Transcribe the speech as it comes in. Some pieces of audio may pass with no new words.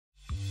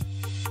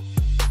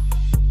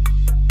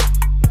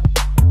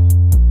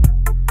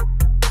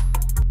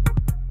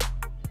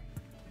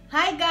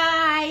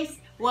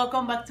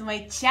welcome back to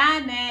my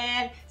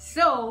channel.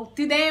 So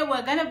today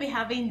we're gonna be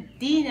having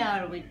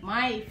dinner with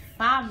my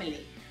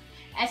family.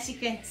 As you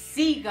can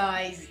see,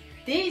 guys,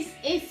 this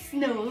is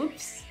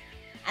Snoops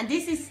and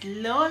this is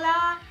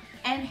Lola,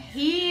 and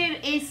here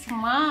is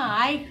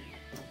my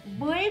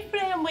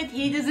boyfriend, but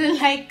he doesn't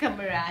like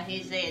camera.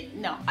 He said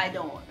no, I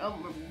don't.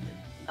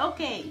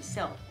 Okay,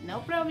 so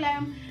no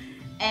problem.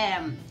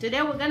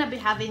 Today we're gonna be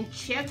having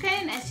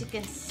chicken. As you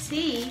can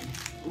see,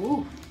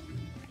 ooh,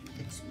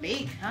 it's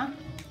big, huh?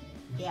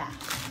 Yeah,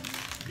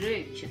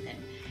 grilled chicken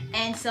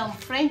and some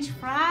French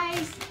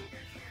fries.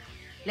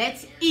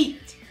 Let's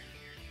eat.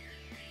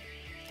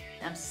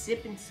 I'm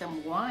sipping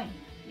some wine.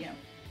 Yeah.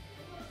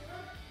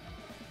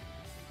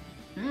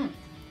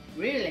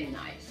 Really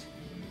nice.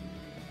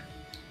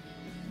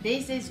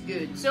 This is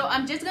good. So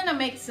I'm just gonna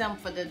make some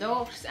for the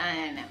dogs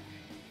and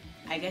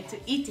I get to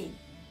eat it.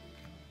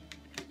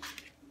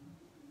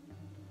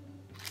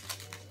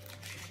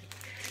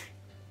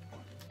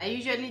 I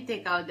usually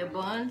take out the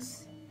bones.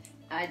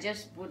 I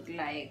just put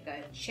like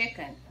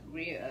chicken,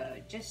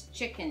 just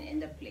chicken in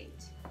the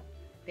plate.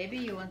 Baby,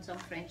 you want some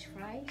French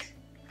fries?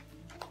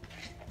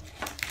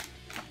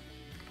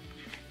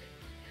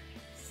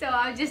 So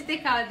I'll just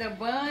take out the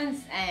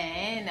bones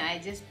and I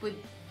just put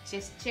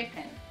just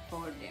chicken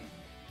for them.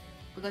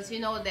 Because you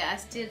know they are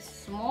still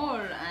small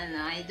and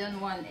I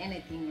don't want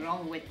anything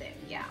wrong with them.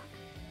 Yeah,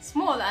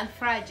 small and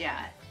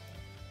fragile.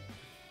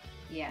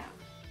 Yeah.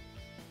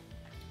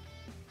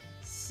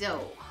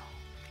 So,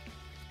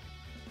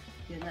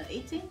 you're not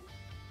eating?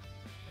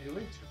 Are you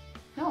eating?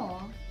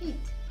 No, eat.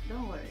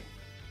 Don't worry.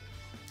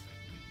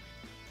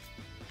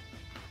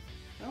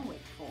 Don't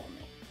wait for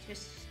me.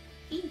 Just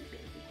eat,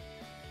 baby.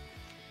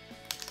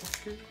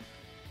 Okay.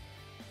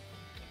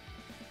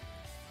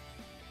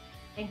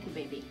 Thank you,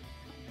 baby.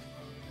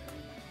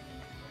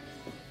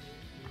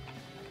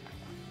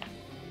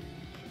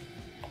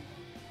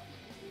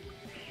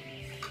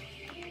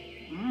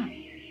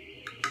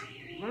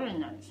 Very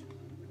nice.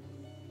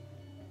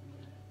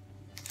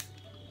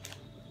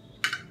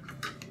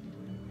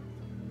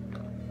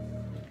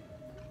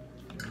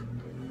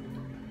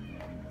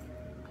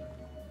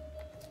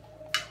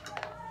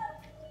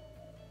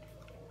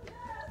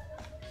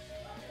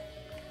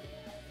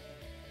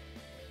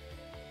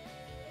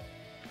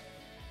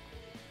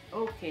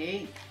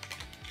 Okay,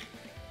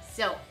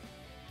 so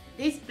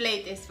this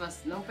plate is for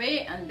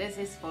Snoopy and this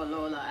is for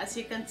Lola. As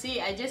you can see,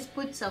 I just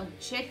put some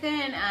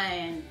chicken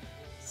and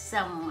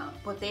some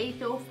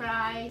potato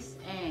fries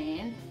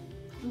and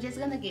I'm just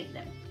gonna give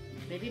them.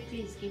 Baby,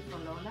 please give for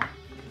Lola.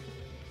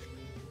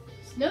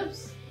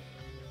 Snoops,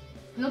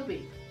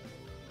 Snoopy,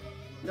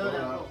 Lola,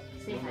 go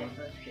say hi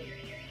first, baby.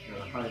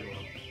 Yeah, hi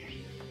Lola.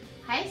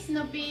 Hi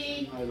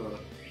Snoopy. Hi Lola.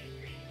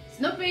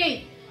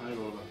 Snoopy. Hi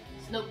Lola.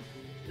 Snoop,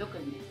 look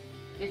at me.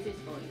 This is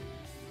for you.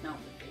 Now,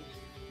 baby.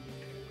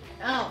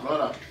 Oh.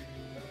 Lola.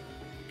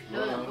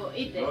 Lola, go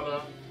eat there.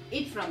 Lola.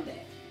 Eat from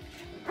there.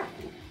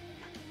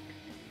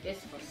 This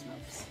for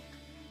Snoops.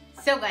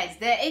 So guys,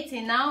 they're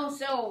eating now,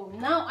 so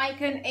now I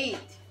can eat.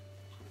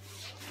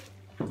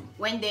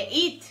 When they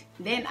eat,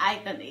 then I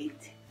can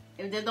eat.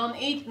 If they don't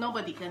eat,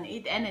 nobody can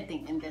eat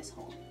anything in this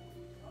home.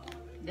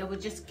 They will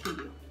just kill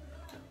you.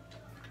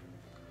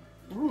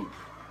 Ooh.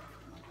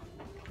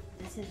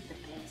 This is the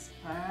best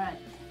part.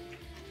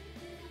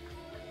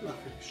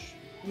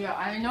 Yeah,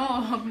 I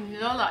know.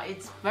 Lola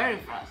eats very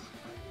fast.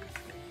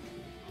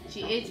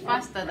 She eats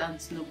faster than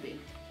Snoopy.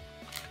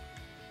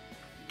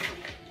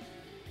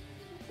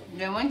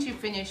 Then when she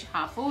finishes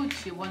her food,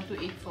 she wants to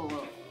eat for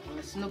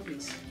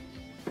Snoopy's.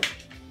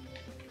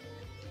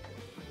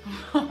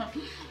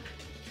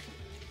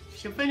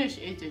 She finished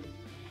eating.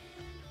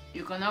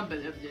 You cannot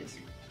believe this.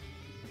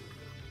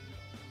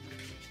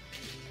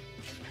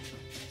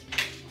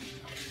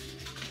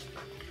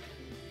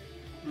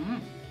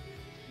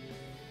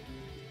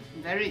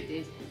 Very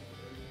tasty.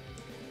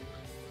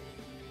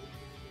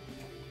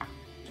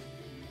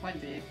 What,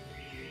 babe?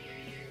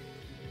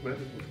 Very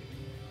good.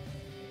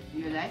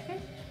 You like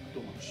it?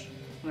 Too much.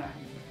 Yeah.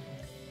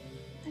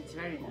 It's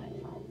very nice.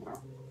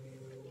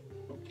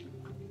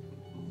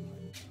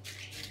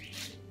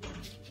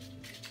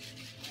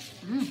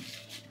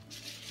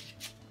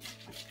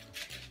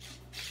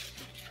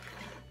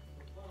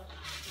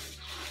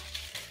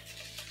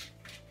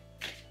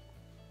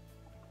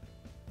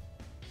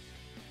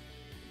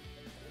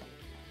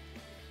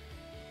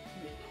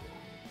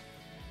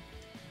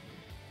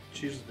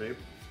 Cheers, babe.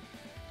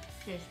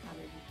 Cheers,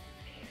 baby.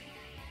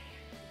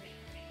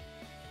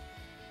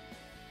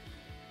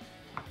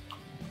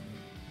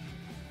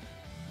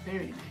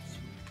 Very nice.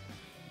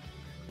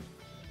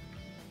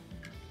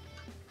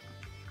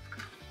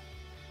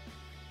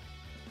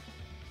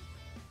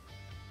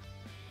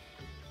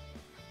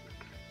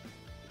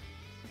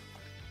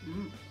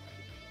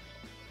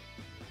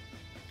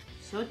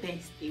 So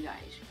tasty,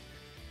 guys.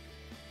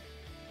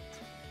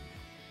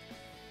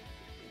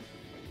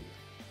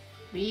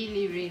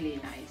 Really, really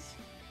nice.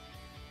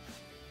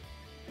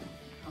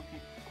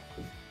 Okay.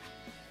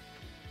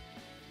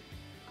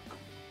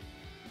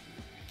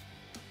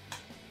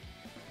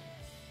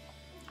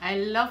 I I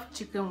love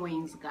chicken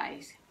wings,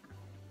 guys.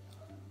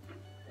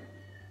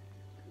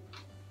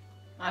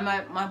 And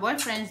my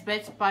boyfriend's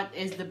best part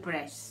is the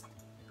breast.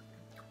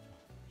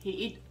 He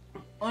eats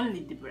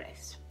only the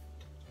breast.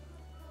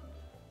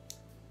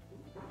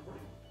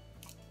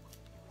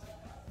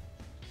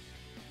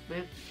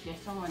 Babe,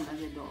 there's someone at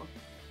the door.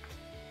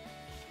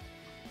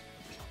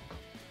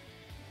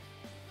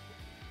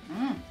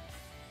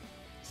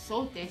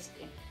 So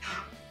tasty.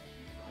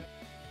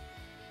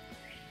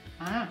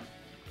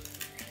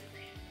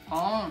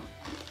 Oh,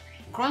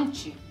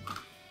 crunchy.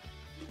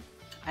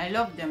 I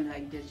love them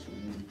like this.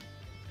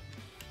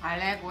 I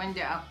like when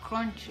they are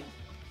crunchy.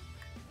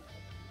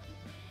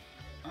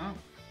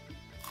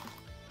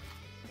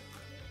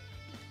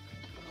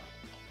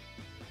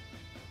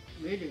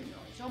 Really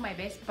nice. So my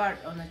best part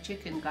on the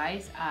chicken,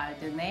 guys, are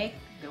the neck,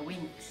 the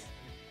wings.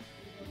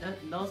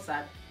 Those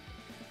are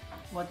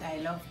what I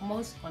love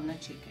most on the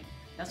chicken.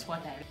 That's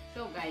what I like.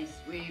 So guys,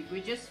 we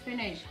just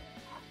finished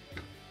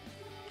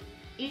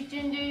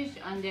eating this,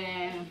 and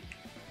then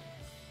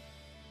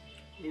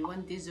we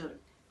want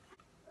dessert.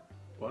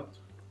 What?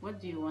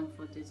 What do you want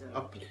for dessert?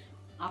 Apple.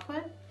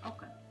 Apple?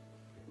 Okay.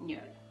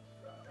 Yeah.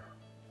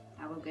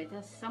 I will get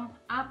us some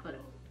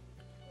apple.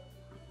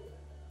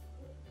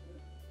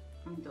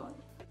 I'm done.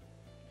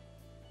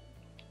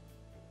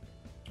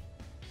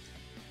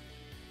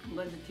 I'm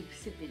going to keep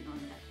sipping on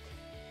that.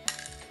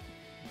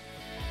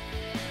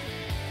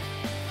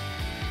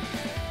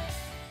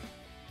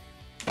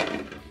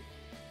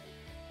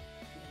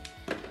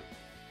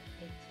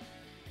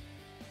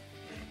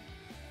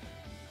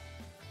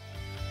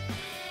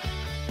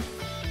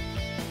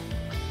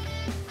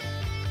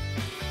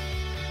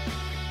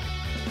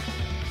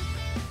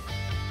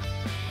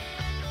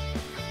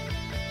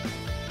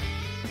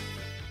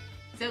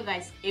 So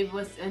guys, it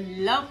was a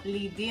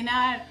lovely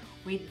dinner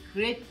with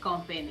great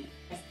company.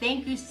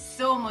 Thank you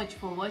so much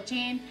for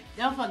watching.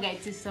 Don't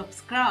forget to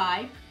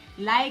subscribe,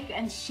 like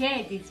and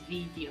share this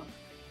video.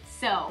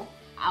 So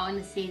I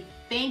want to say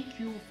thank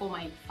you for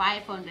my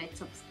 500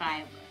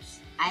 subscribers.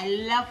 I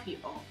love you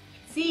all.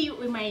 See you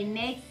in my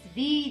next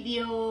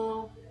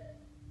video.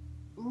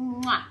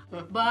 Mwah.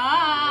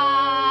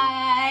 Bye.